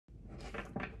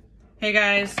Hey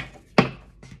guys,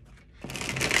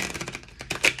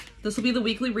 this will be the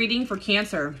weekly reading for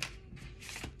Cancer.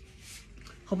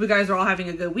 Hope you guys are all having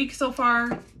a good week so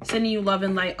far. Sending you love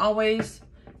and light always.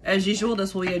 As usual,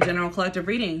 this will be a general collective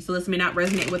reading, so this may not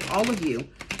resonate with all of you.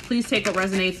 Please take what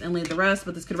resonates and leave the rest,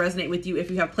 but this could resonate with you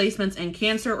if you have placements in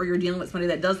Cancer or you're dealing with somebody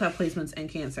that does have placements in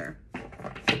Cancer.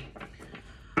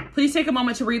 Please take a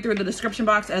moment to read through the description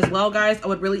box as well, guys. I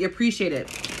would really appreciate it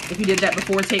if you did that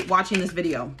before watching this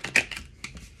video.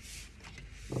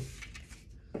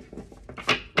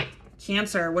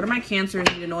 Cancer. What do my Cancers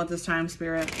need to know at this time,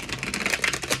 Spirit?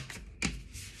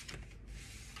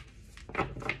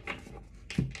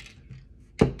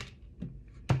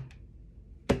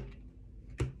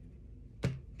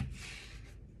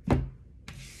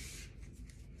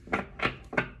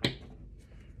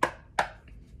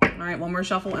 All right, one more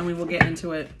shuffle and we will get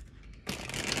into it.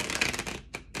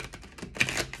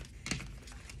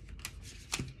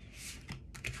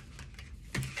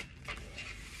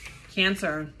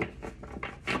 Cancer.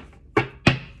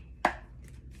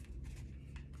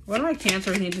 What do my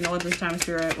Cancers need to know at this time,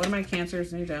 Spirit? What do my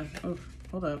Cancers need to... Oh,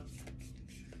 hold up.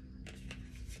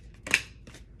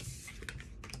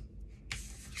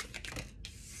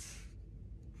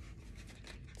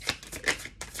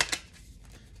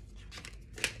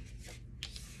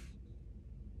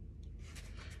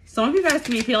 Some of you guys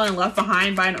can be feeling left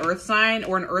behind by an earth sign,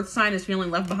 or an earth sign is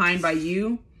feeling left behind by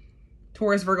you.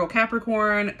 Taurus, Virgo,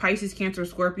 Capricorn, Pisces, Cancer,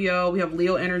 Scorpio. We have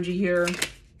Leo energy here.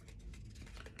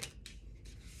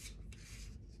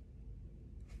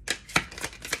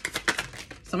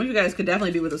 Some of you guys could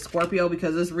definitely be with a Scorpio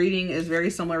because this reading is very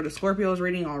similar to Scorpio's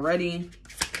reading already.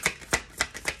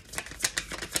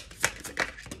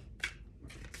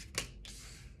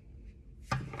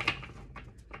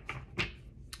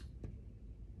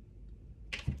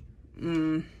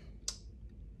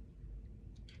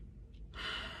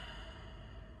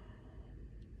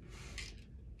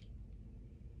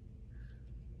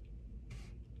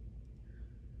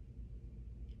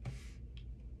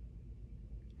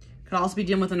 Could also be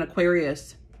dealing with an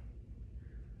Aquarius.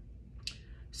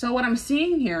 So what I'm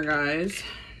seeing here, guys,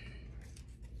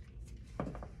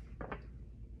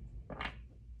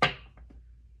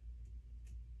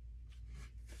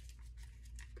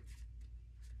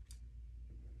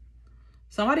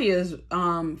 somebody is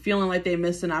feeling like they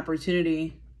missed an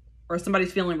opportunity, or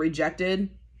somebody's feeling rejected.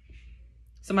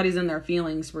 Somebody's in their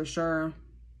feelings for sure.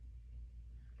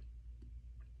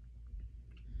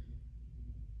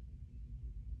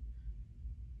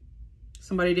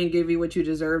 Somebody didn't give you what you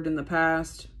deserved in the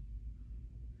past.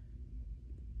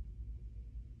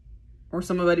 Or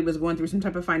somebody was going through some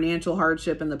type of financial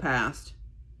hardship in the past.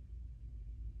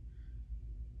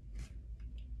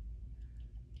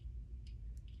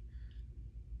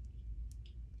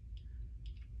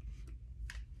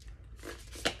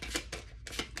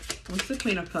 What's the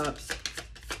Queen of Cups?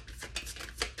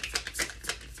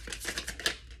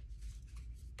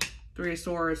 Three of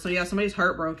Swords. So yeah, somebody's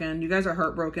heartbroken. You guys are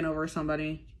heartbroken over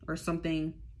somebody or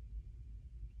something.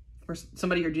 Or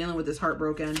somebody you're dealing with is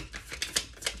heartbroken.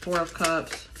 Four of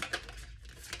Cups.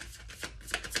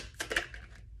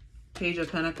 Page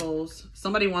of Pentacles.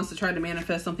 Somebody wants to try to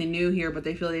manifest something new here, but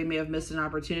they feel they may have missed an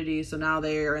opportunity. So now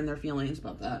they are in their feelings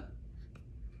about that.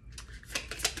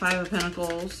 Five of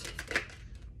Pentacles.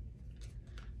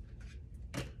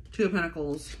 Two of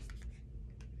Pentacles.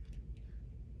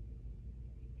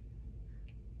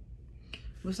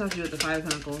 What's that have to do with the Five of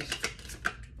Pentacles?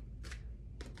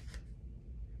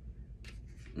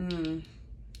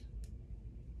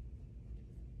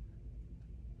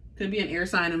 Could be an air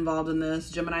sign involved in this.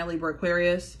 Gemini, Libra,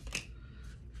 Aquarius.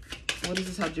 What does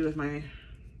this have to do with my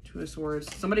Two of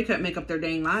Swords? Somebody couldn't make up their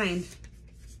dang mind.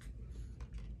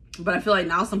 But I feel like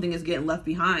now something is getting left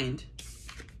behind.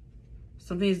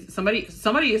 Somebody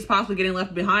is possibly getting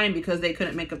left behind because they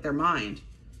couldn't make up their mind.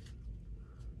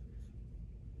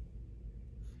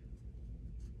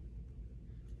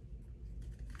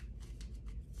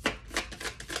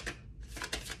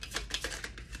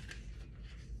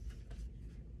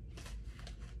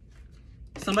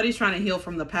 Somebody's trying to heal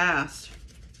from the past.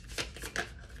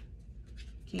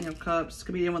 King of Cups.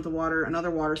 Could be dealing with the water,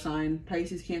 another water sign.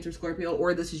 Pisces, Cancer, Scorpio.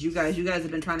 Or this is you guys. You guys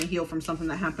have been trying to heal from something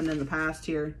that happened in the past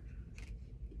here.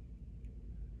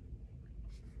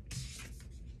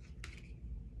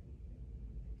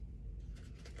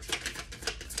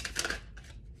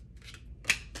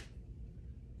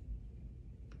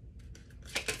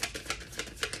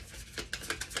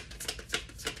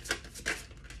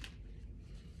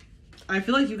 I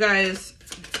feel like you guys,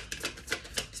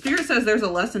 Spirit says there's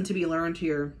a lesson to be learned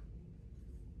here.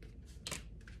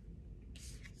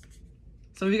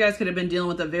 Some of you guys could have been dealing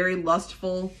with a very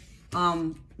lustful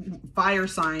fire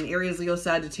sign, Aries, Leo,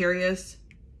 Sagittarius.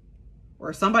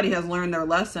 Or somebody has learned their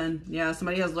lesson. Yeah,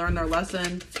 somebody has learned their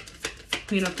lesson.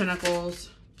 Queen of Pentacles.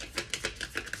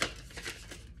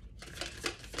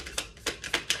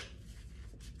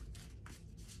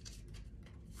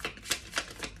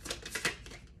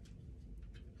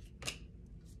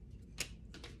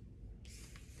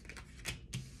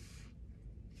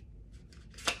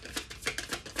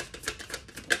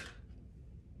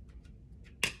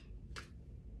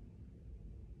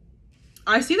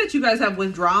 I see that you guys have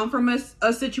withdrawn from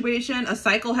a situation. A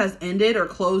cycle has ended or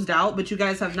closed out, but you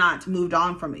guys have not moved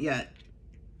on from it yet.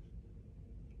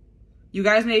 You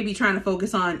guys may be trying to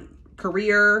focus on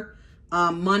career,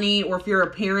 money, or if you're a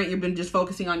parent, you've been just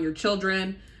focusing on your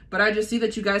children. But I just see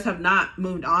that you guys have not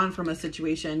moved on from a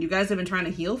situation. You guys have been trying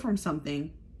to heal from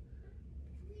something.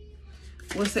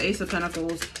 What's the Ace of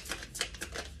Pentacles?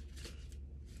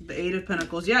 The Eight of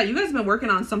Pentacles. Yeah, you guys have been working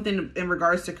on something in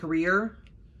regards to career.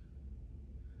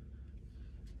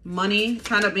 Money,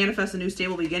 trying to manifest a new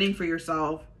stable beginning for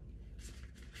yourself.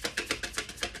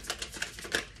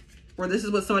 Or this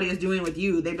is what somebody is doing with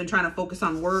you. They've been trying to focus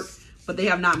on work, but they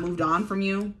have not moved on from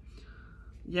you.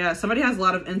 Yeah, somebody has a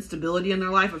lot of instability in their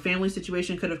life. A family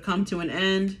situation could have come to an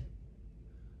end.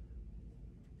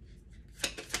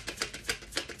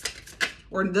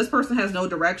 Or this person has no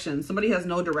direction. Somebody has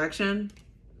no direction.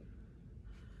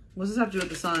 What does this have to do with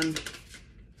the sun?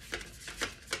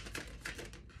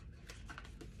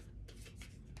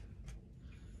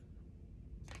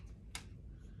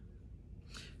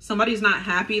 Somebody's not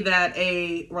happy that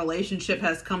a relationship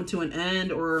has come to an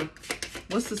end. Or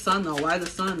what's the sun though? Why the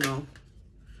sun though?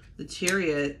 The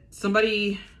Chariot.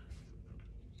 Somebody's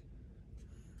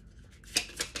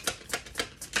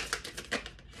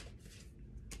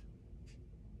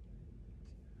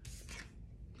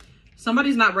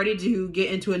not ready to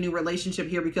get into a new relationship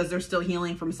here because they're still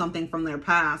healing from something from their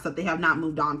past that they have not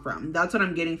moved on from. That's what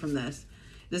I'm getting from this.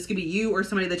 This could be you or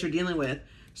somebody that you're dealing with.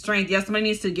 Strength. Yes, somebody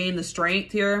needs to gain the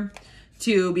strength here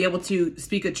to be able to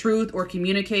speak a truth or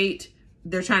communicate.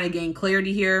 They're trying to gain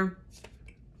clarity here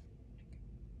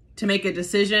to make a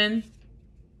decision.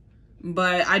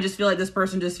 But I just feel like this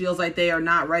person just feels like they are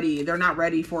not ready. They're not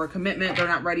ready for a commitment. They're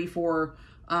not ready for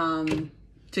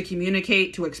to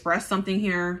communicate, to express something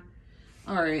here.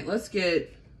 All right, let's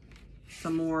get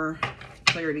some more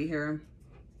clarity here.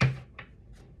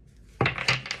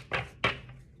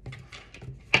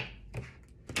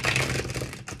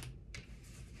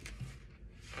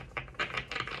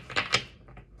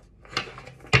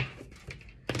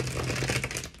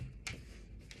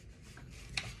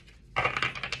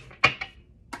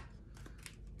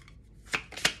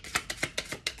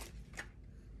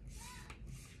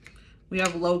 We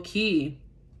have low key.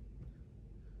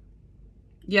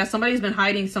 Yeah, somebody's been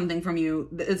hiding something from you.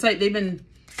 It's like they've been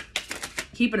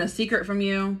keeping a secret from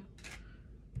you.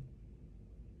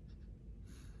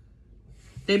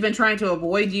 They've been trying to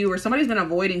avoid you, or somebody's been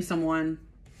avoiding someone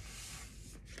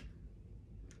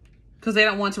because they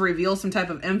don't want to reveal some type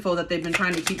of info that they've been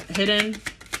trying to keep hidden.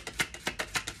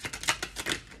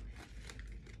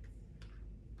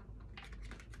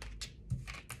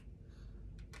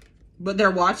 But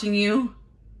they're watching you.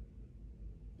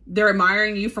 They're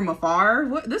admiring you from afar.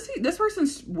 What this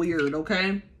person's weird,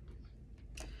 okay?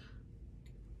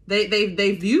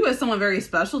 They view you as someone very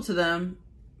special to them.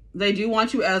 They do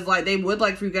want you as like, they would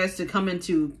like for you guys to come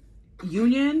into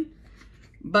union.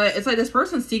 But it's like this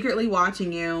person's secretly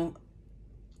watching you.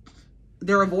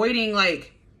 They're avoiding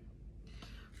like,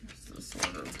 what's this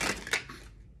sort of?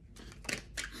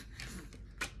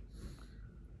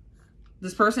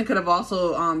 This person could have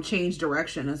also changed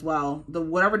direction as well.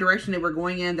 Whatever direction they were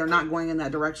going in, they're not going in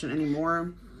that direction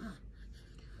anymore.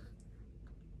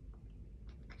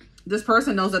 This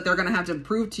person knows that they're going to have to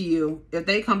prove to you, if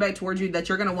they come back towards you, that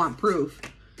you're going to want proof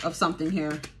of something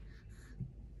here.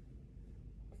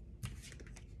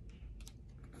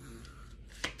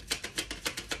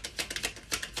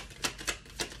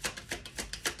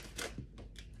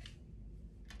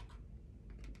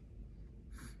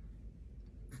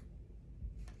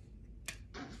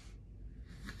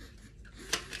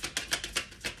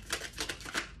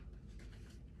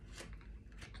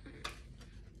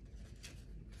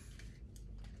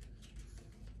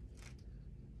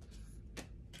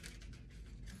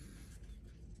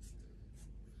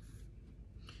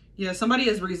 Yeah, somebody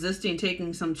is resisting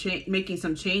making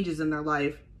some changes in their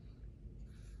life.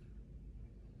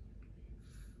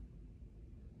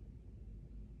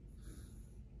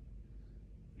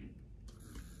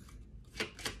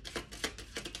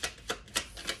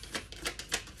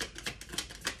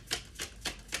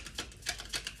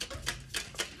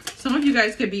 you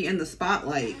guys could be in the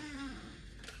spotlight.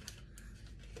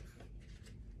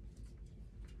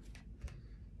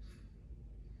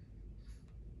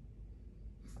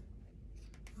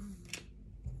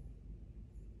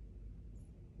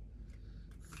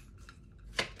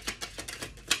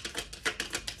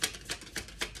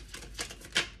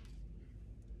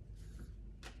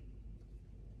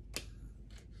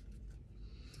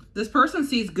 This person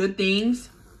sees good things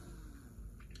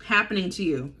happening to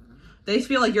you. They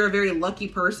feel like you're a very lucky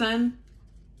person.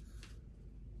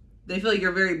 They feel like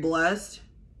you're very blessed.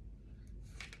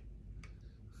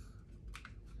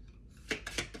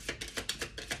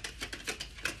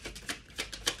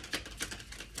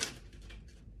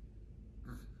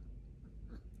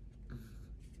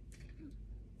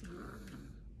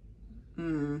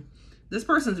 This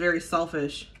person's very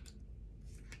selfish.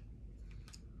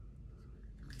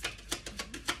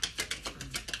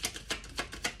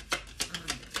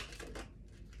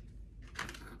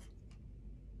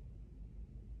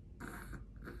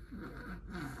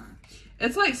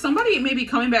 It's like somebody may be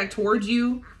coming back towards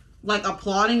you, like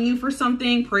applauding you for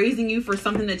something, praising you for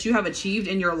something that you have achieved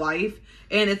in your life.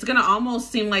 And it's going to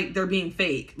almost seem like they're being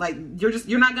fake. Like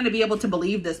you're not going to be able to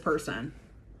believe this person.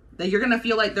 That you're going to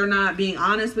feel like they're not being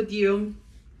honest with you.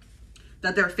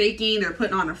 That they're faking, they're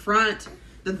putting on a front,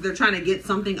 that they're trying to get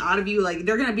something out of you. Like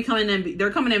they're going to be coming in,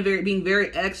 being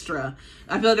very extra.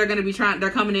 I feel like they're going to be they're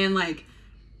coming in like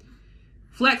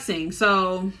flexing.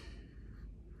 So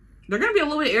they're going to be a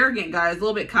little bit arrogant, guys. A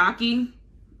little bit cocky.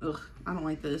 Ugh, I don't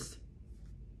like this.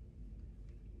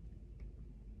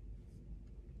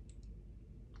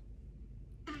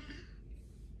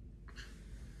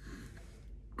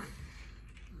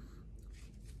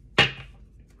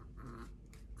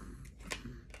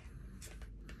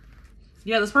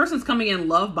 Yeah, this person's coming in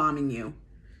love bombing you.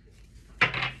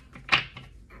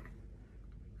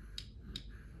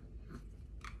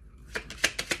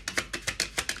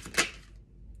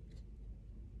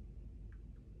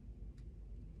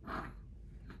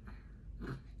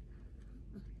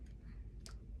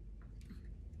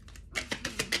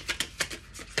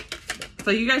 So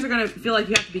you guys are going to feel like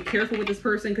you have to be careful with this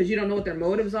person because you don't know what their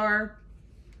motives are.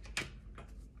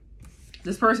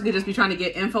 This person could just be trying to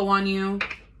get info on you.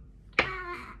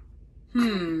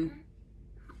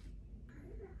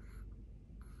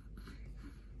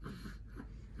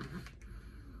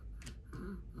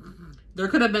 There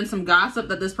could have been some gossip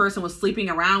that this person was sleeping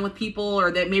around with people,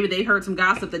 or that maybe they heard some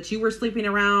gossip that you were sleeping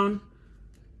around.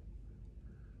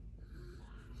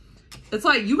 It's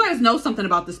like you guys know something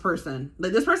about this person.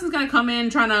 Like this person's going to come in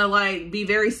trying to like be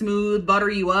very smooth, butter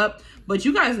you up, but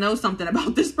you guys know something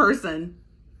about this person.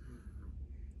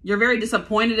 You're very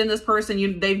disappointed in this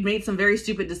person. They've made some very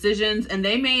stupid decisions, and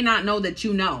they may not know that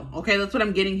you know. Okay, that's what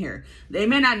I'm getting here. They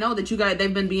may not know that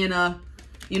they've been being a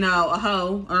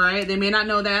hoe. All right, they may not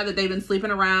know that they've been sleeping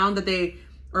around,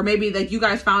 or maybe that you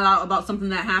guys found out about something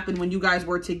that happened when you guys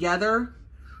were together.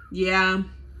 Yeah,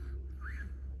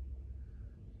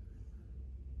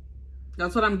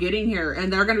 that's what I'm getting here.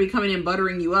 And they're going to be coming in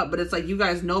buttering you up, but it's like you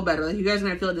guys know better. Like you guys are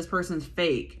going to feel like this person's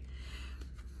fake.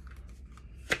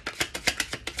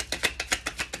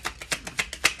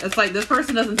 It's like this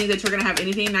person doesn't think that you're going to have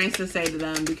anything nice to say to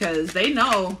them because they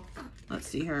know. Let's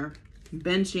see here.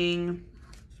 Benching.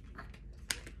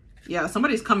 Yeah,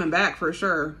 somebody's coming back for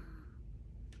sure.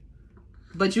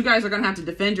 But you guys are going to have to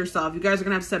defend yourself. You guys are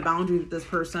going to have to set boundaries with this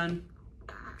person.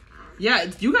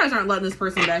 Yeah, you guys aren't letting this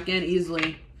person back in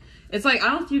easily. It's like, I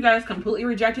don't see you guys completely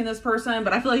rejecting this person,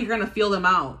 but I feel like you're going to feel them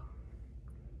out.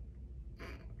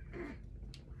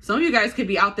 Some of you guys could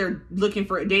be out there looking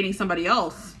for dating somebody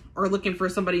else. Or looking for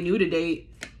somebody new to date.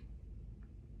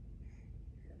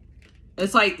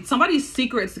 It's like somebody's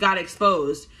secrets got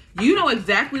exposed. You know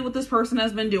exactly what this person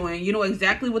has been doing. You know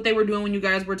exactly what they were doing when you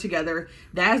guys were together.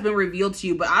 That has been revealed to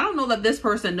you. But I don't know that this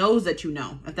person knows that you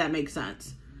know, if that makes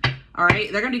sense. All right?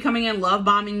 They're going to be coming in love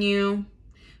bombing you.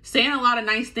 Saying a lot of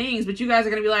nice things. But you guys are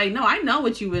going to be like, no, I know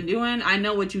what you've been doing. I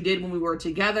know what you did when we were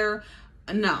together.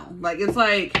 No. Like, it's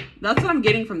like, that's what I'm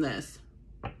getting from this.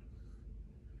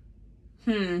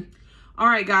 All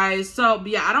right, guys. So,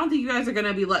 yeah, I don't think you guys are going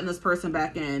to be letting this person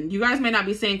back in. You guys may not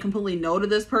be saying completely no to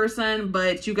this person,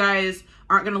 but you guys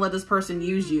aren't going to let this person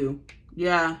use you.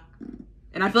 Yeah.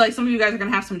 And I feel like some of you guys are going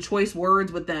to have some choice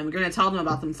words with them. You're going to tell them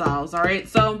about themselves. All right.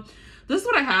 So, this is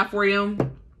what I have for you.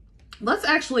 Let's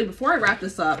actually, before I wrap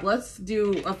this up, let's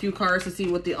do a few cards to see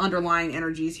what the underlying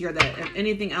energies here, that if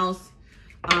anything else.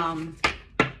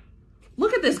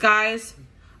 Look at this, guys.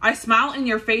 I smile in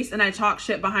your face and I talk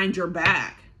shit behind your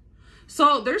back.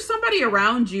 So there's somebody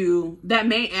around you that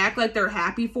may act like they're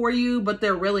happy for you, but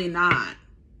they're really not.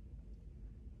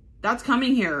 That's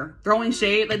coming here. Throwing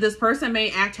shade. Like, this person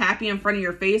may act happy in front of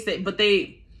your face, but they're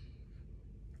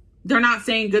not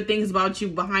saying good things about you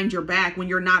behind your back when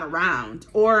you're not around.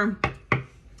 Or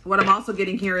what I'm also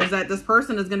getting here is that this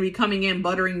person is going to be coming in,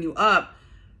 buttering you up,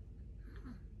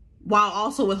 while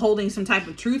also withholding some type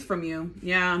of truth from you.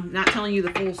 Yeah, not telling you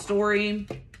the full story.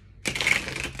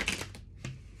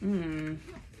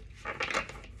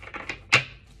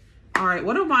 All right,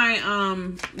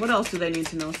 what else do they need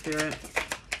to know, Spirit,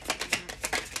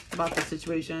 about the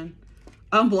situation?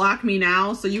 Unblock me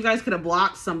now. So you guys could have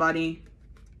blocked somebody.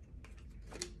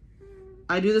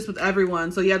 I do this with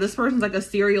everyone. So yeah, this person's like a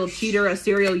serial cheater, a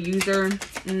serial user.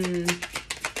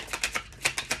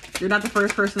 You're not the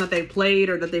first person that they've played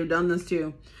or that they've done this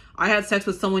to. I had sex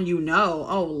with someone you know.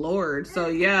 Oh, Lord. So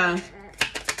yeah,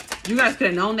 you guys could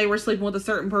have known they were sleeping with a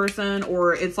certain person,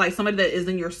 or it's like somebody that is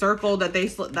in your circle that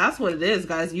that's what it is,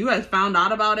 guys. You guys found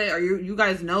out about it, or you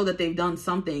guys know that they've done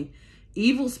something.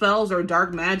 Evil spells or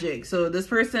dark magic. So this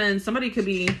person, somebody could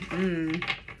be...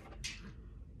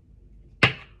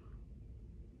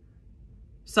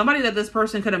 Somebody that this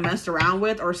person could have messed around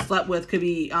with or slept with could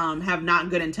be have not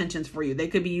good intentions for you. They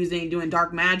could be doing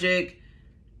dark magic.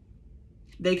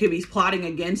 They could be plotting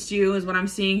against you, is what I'm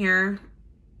seeing here.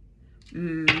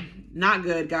 Not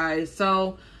good, guys.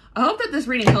 So I hope that this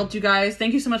reading helped you guys.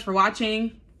 Thank you so much for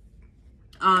watching.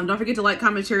 Don't forget to like,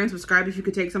 comment, share, and subscribe if you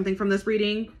could take something from this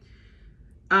reading.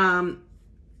 Personal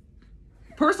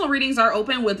readings are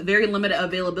open with very limited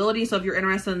availability. So if you're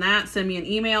interested in that, send me an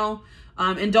email.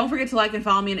 And don't forget to like and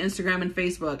follow me on Instagram and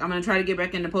Facebook. I'm going to try to get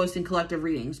back into posting collective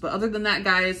readings. But other than that,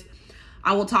 guys,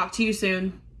 I will talk to you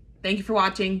soon. Thank you for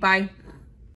watching. Bye.